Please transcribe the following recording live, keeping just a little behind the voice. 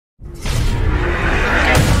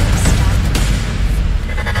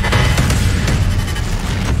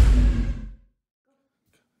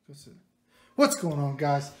What's going on,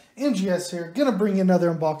 guys? NGS here. Gonna bring you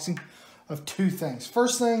another unboxing of two things.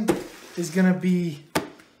 First thing is gonna be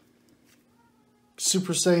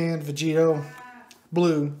Super Saiyan Vegito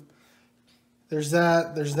Bue. There's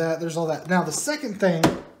that, there's all that. Now the second thing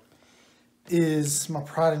is my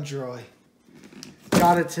pride and joy.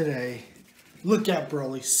 Got it today. Look at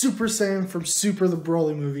Broly. Super Saiyan from Super the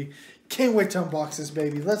Broly movie. Can't wait to unbox this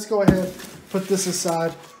baby. Let's go ahead, put this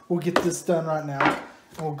aside. We'll get this done right now,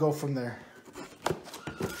 and we'll go from there.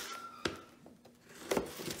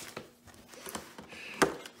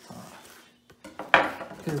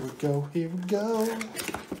 Here we go, here we go. I'm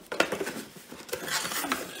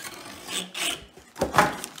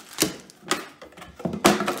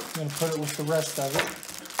going to put it with the rest of it.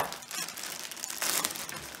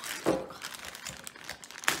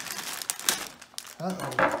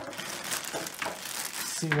 Uh-oh.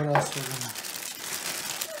 Let's see what else we're going to...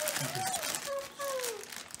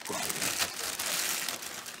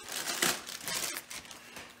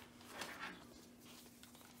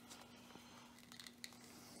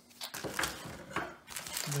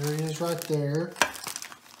 There he is right there.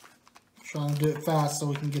 I'm trying to do it fast so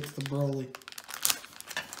we can get to the Broly.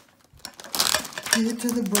 Get to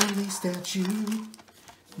the Broly statue.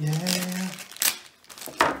 Yeah.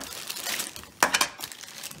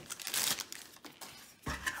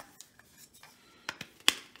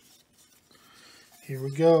 Here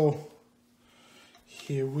we go.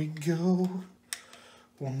 Here we go.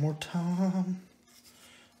 One more time.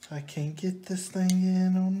 I can't get this thing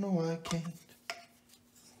in. Oh no, I can't.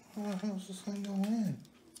 How the hell is this thing going in?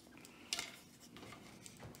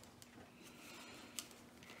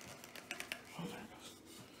 Oh, there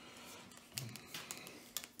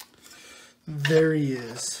it goes. There he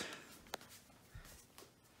is.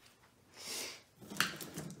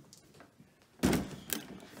 I'm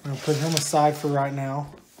going to put him aside for right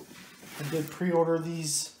now. I did pre-order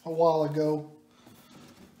these a while ago.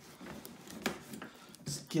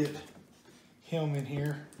 Let's get him in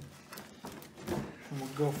here. And we'll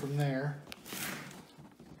go from there.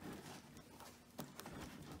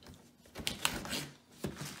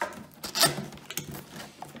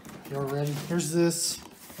 Y'all ready? Here's this.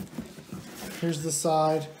 Here's the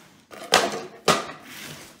side.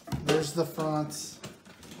 There's the front.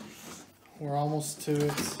 We're almost to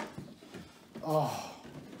it. Oh.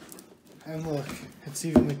 And look, it's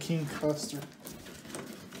even the King Clustar.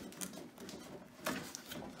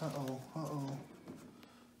 Uh-oh, uh-oh.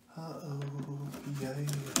 Uh-oh, yeah,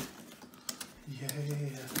 yeah.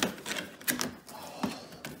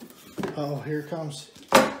 Oh, here it comes.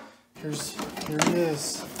 Here he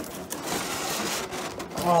is.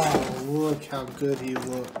 Oh, look how good he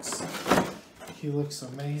looks. He looks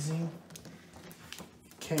amazing.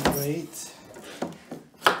 Can't wait.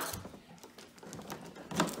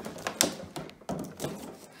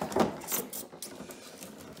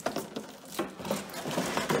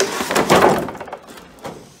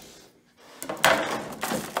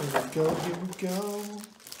 Here we go.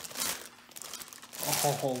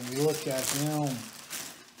 Oh, look at him.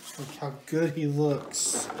 Look how good he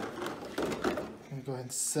looks. I'm going to go ahead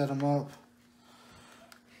and set him up.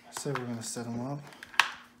 I said we're going to set him up.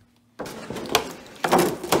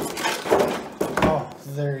 Oh,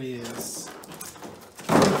 there he is.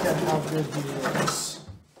 Look at how good he looks.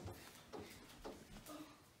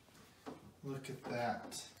 Look at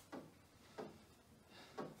that.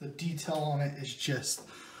 The detail on it is just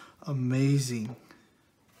amazing.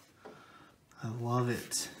 I love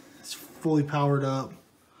it. It's fully powered up.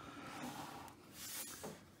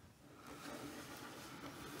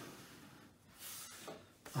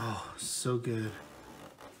 Oh, so good.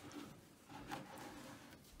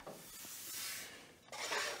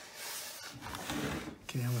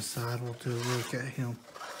 Get him aside. We'll do a look at him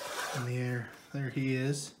in the air. There he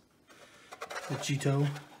is. Vegito.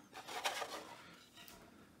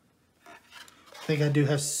 I think I do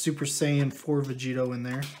have Super Saiyan 4 Vegito in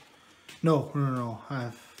there. No. I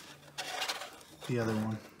have the other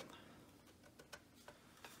one.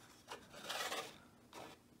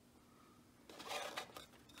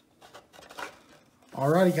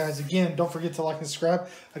 Alrighty, guys. Again, don't forget to like and subscribe.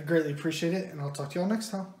 I'd greatly appreciate it, and I'll talk to y'all next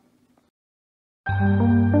time.